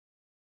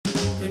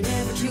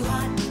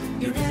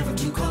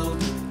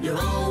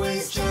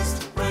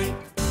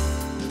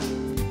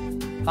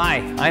Hi,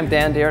 I'm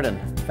Dan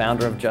Dearden,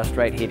 founder of Just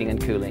Right Heating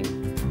and Cooling.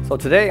 So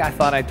today I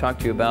thought I'd talk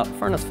to you about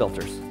furnace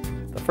filters.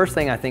 The first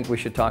thing I think we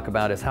should talk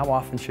about is how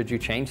often should you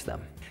change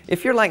them?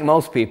 If you're like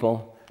most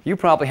people, you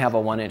probably have a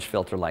 1-inch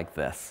filter like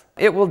this.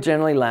 It will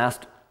generally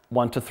last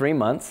 1 to 3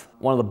 months.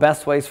 One of the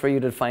best ways for you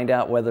to find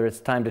out whether it's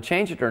time to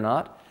change it or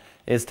not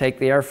is take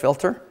the air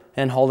filter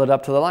and hold it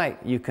up to the light.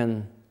 You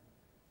can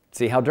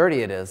see how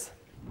dirty it is.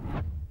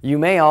 You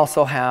may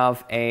also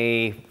have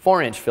a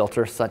 4-inch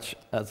filter, such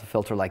as a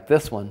filter like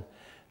this one.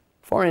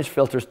 4-inch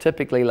filters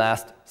typically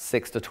last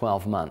 6 to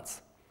 12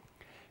 months.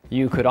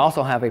 You could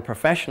also have a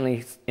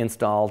professionally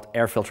installed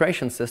air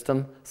filtration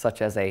system,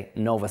 such as a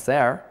Novus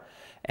Air,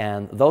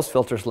 and those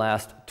filters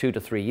last 2 to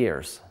 3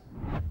 years.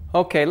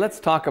 Okay, let's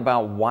talk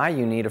about why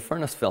you need a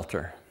furnace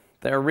filter.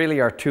 There really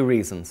are 2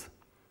 reasons.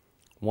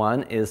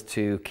 One is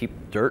to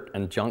keep dirt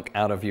and junk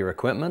out of your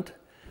equipment.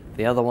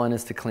 The other one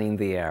is to clean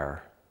the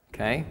air.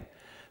 Okay?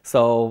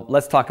 So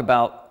let's talk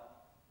about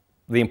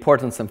the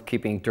importance of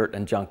keeping dirt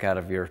and junk out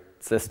of your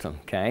system.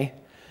 Okay?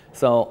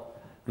 So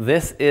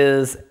this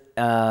is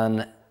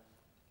an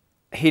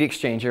heat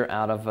exchanger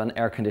out of an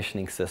air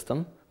conditioning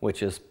system,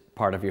 which is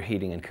part of your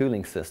heating and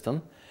cooling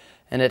system.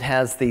 And it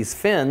has these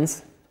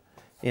fins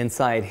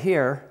inside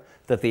here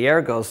that the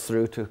air goes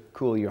through to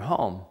cool your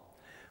home.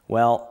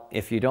 Well,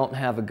 if you don't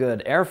have a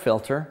good air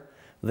filter,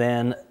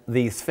 then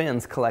these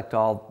fins collect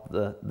all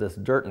this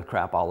dirt and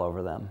crap all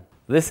over them.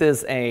 This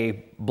is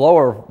a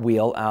blower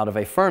wheel out of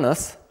a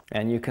furnace,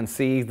 and you can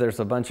see there's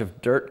a bunch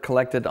of dirt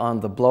collected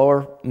on the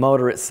blower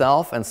motor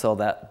itself, and so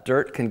that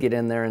dirt can get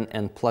in there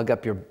and plug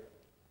up your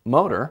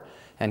motor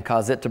and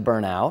cause it to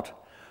burn out,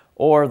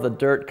 or the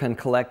dirt can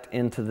collect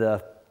into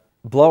the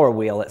blower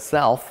wheel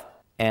itself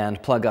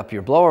and plug up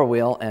your blower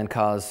wheel and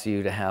cause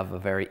you to have a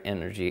very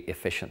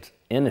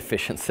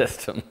inefficient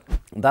system.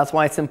 That's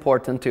why it's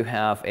important to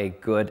have a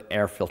good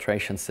air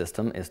filtration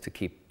system, is to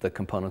keep the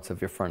components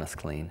of your furnace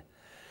clean.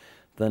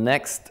 The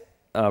next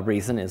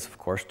reason is, of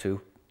course,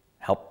 to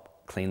help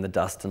clean the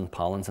dust and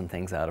pollens and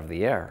things out of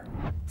the air.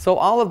 So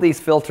all of these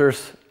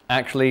filters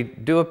actually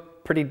do a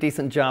pretty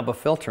decent job of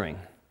filtering.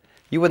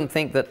 You wouldn't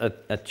think that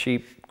a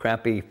cheap,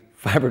 crappy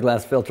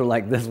fiberglass filter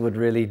like this would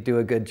really do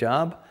a good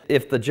job.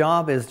 If the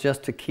job is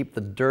just to keep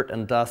the dirt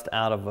and dust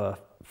out of a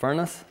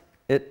furnace,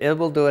 it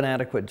will do an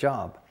adequate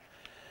job.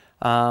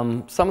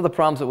 Some of the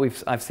problems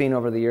that I've seen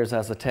over the years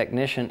as a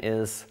technician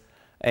is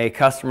a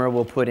customer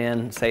will put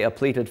in, say, a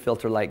pleated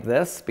filter like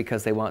this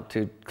because they want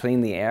to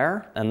clean the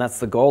air, and that's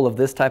the goal of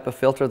this type of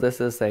filter.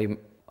 This is a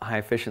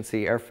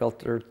high-efficiency air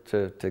filter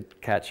to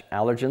catch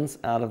allergens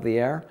out of the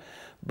air,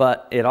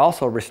 but it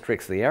also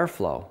restricts the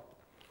airflow.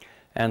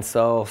 And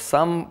so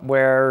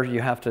somewhere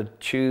you have to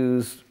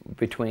choose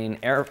between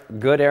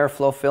good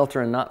airflow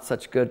filter and not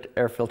such good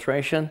air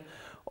filtration,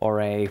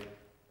 or a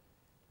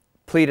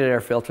pleated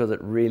air filter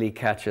that really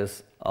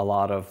catches a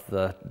lot of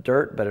the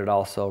dirt, but it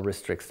also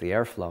restricts the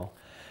airflow.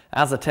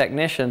 As a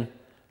technician,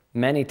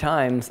 many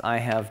times I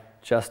have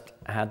just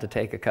had to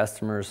take a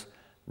customer's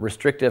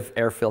restrictive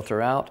air filter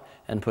out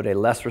and put a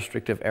less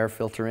restrictive air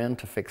filter in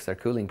to fix their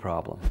cooling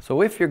problem.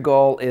 So if your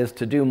goal is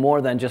to do more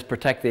than just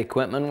protect the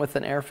equipment with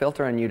an air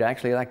filter and you'd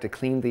actually like to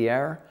clean the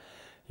air,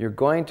 you're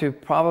going to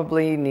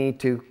probably need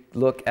to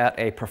look at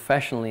a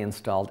professionally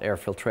installed air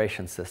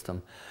filtration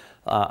system.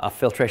 A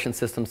filtration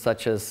system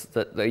such as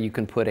that you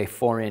can put a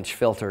 4-inch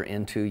filter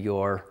into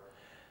your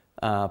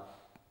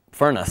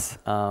furnace.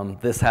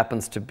 This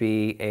happens to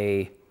be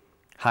a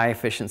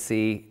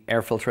high-efficiency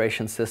air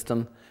filtration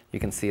system. You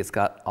can see it's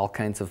got all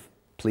kinds of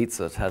pleats,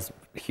 so it has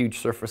huge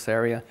surface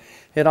area.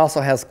 It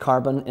also has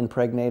carbon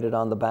impregnated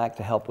on the back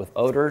to help with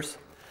odors.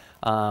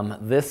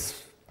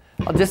 Just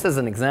as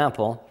an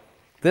example,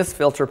 this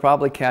filter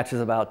probably catches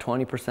about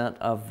 20%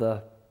 of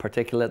the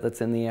particulate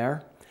that's in the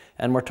air.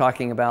 And we're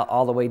talking about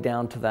all the way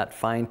down to that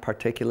fine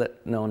particulate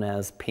known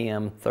as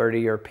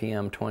PM30 or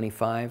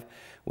PM25,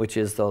 which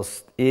is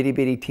those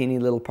itty-bitty teeny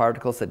little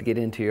particles that get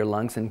into your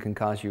lungs and can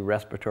cause you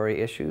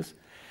respiratory issues.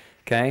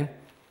 Okay?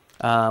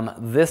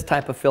 This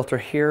type of filter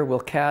here will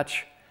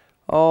catch,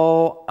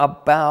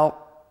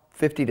 about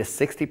 50 to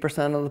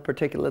 60% of the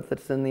particulate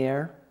that's in the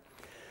air.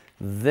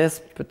 This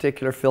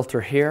particular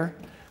filter here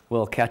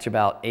will catch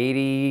about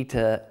 80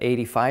 to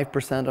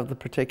 85% of the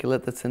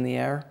particulate that's in the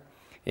air.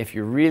 If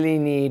you really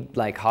need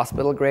like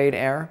hospital grade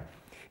air,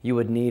 you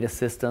would need a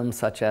system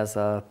such as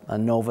a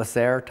Novus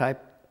Air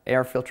type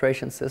air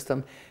filtration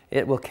system.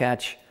 It will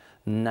catch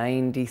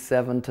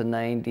 97 to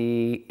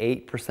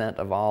 98%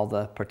 of all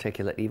the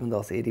particulate, even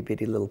those itty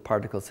bitty little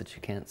particles that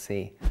you can't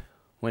see.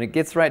 When it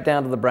gets right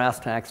down to the brass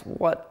tacks,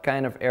 what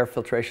kind of air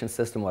filtration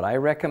system would I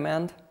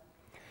recommend?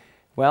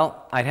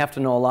 Well, I'd have to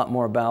know a lot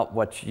more about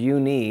what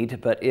you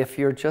need, but if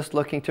you're just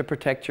looking to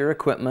protect your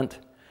equipment,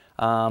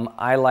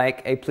 I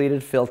like a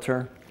pleated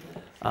filter.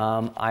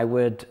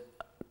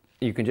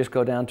 You can just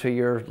go down to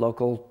your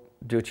local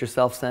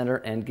do-it-yourself center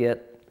and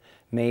get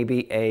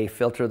maybe a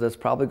filter that's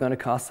probably going to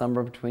cost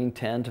somewhere between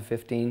 $10 to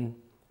 $15,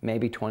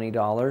 maybe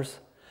 $20.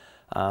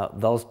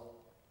 Those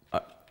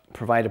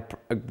provide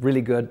a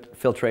really good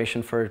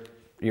filtration for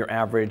your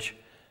average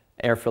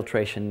air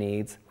filtration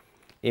needs.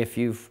 If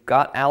you've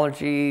got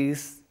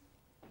allergies,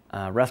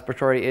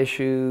 respiratory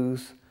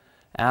issues,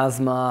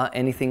 asthma,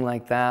 anything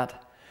like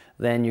that,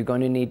 then you're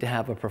going to need to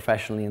have a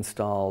professionally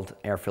installed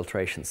air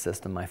filtration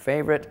system. My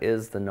favorite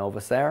is the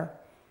Novus Air.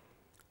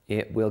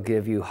 It will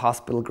give you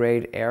hospital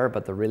grade air,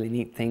 but the really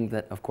neat thing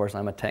that, of course,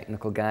 I'm a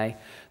technical guy,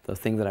 the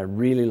thing that I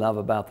really love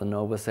about the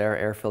Novus Air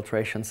air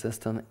filtration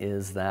system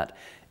is that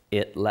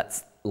it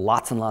lets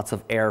lots and lots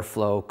of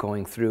airflow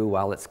going through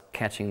while it's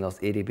catching those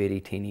itty bitty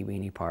teeny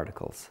weeny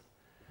particles.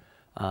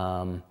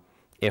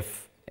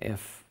 If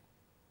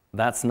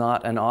that's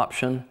not an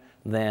option,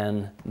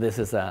 then this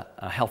is a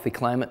healthy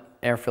climate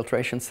air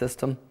filtration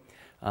system.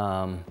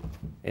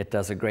 It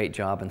does a great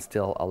job and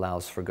still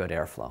allows for good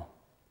airflow.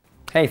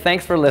 Hey,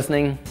 thanks for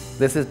listening.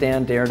 This is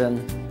Dan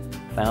Dearden,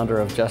 founder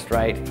of Just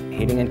Right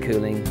Heating and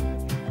Cooling,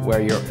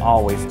 where you're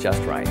always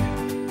just right.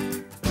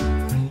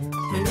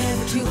 You're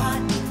never too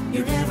hot,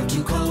 you're never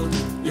too cold.